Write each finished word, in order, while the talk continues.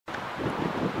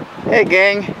Hey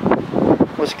gang,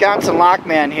 Wisconsin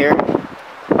Lockman here. A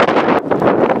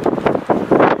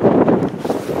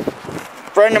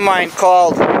friend of mine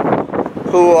called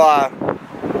who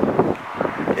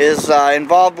is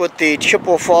involved with the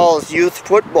Chippewa Falls youth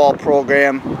football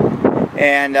program,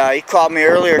 and he called me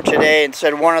earlier today and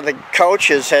said one of the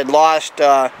coaches had lost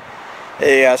a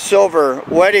silver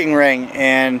wedding ring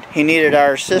and he needed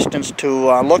our assistance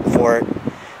to look for it.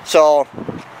 So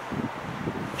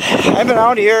I've been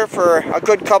out here for a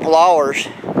good couple hours.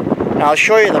 Now I'll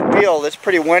show you the field. It's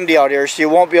pretty windy out here, so you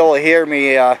won't be able to hear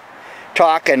me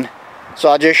talking. So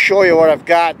I'll just show you what I've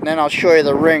got, and then I'll show you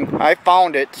the ring. I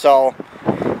found it, so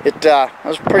I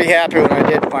was pretty happy when I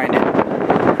did find it.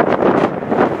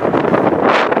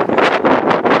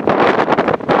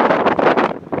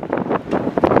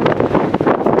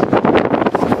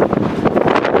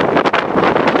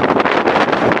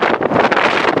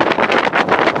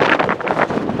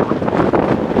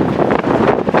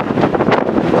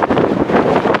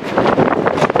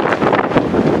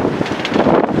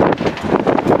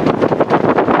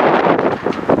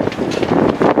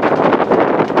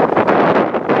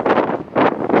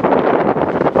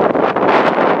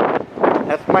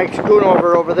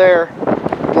 Schoonover over there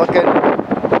looking.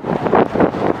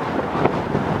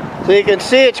 So you can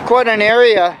see it's quite an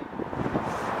area,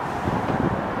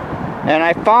 and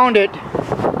I found it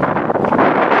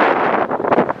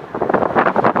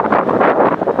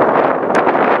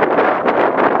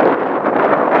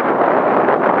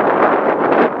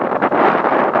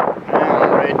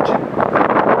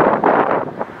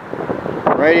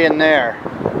right in there.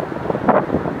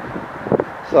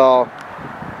 So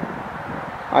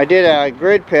I did a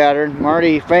grid pattern.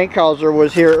 Marty Fankhauser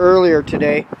was here earlier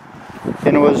today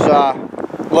and was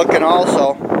looking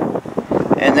also,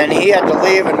 and then he had to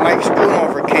leave and Mike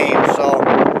Schoonover came. So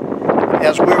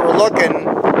as we were looking,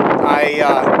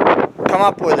 I come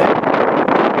up with it.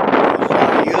 I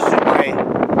was using my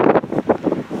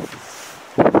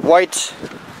White's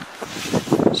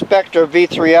Spectre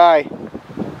V3i.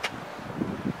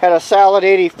 Had a solid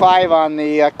 85 on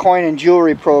the coin and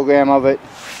jewelry program of it.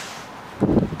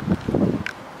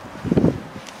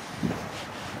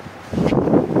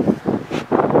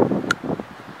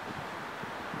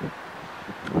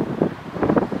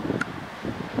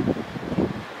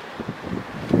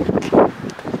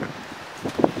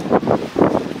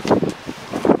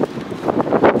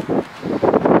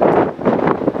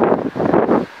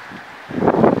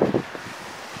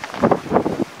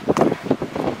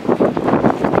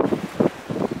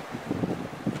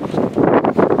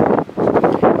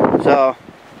 So,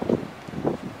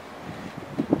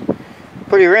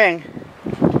 pretty ring,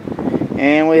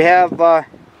 and we have a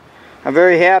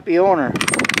very happy owner.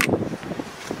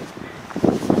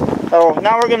 So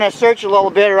now we're going to search a little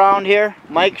bit around here.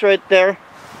 Mike's right there,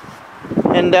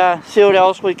 and see what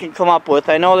else we can come up with.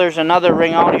 I know there's another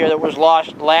ring out here that was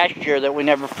lost last year that we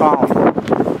never found.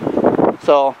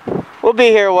 So we'll be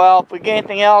here a while. If we get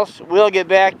anything else, we'll get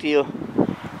back to you.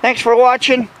 Thanks for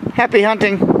watching. Happy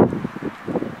hunting.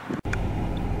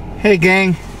 Hey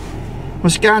gang,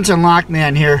 Wisconsin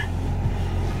Lockman here.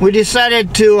 We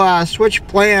decided to switch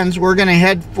plans. We're going to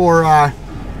head for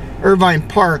Irvine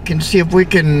Park and see if we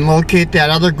can locate that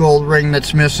other gold ring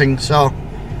that's missing. So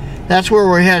that's where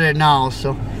we're headed now.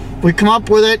 So if we come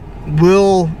up with it,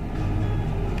 we'll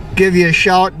give you a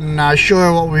shout and show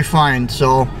you what we find.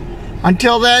 So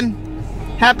until then,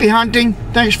 happy hunting.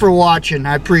 Thanks for watching.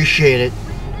 I appreciate it.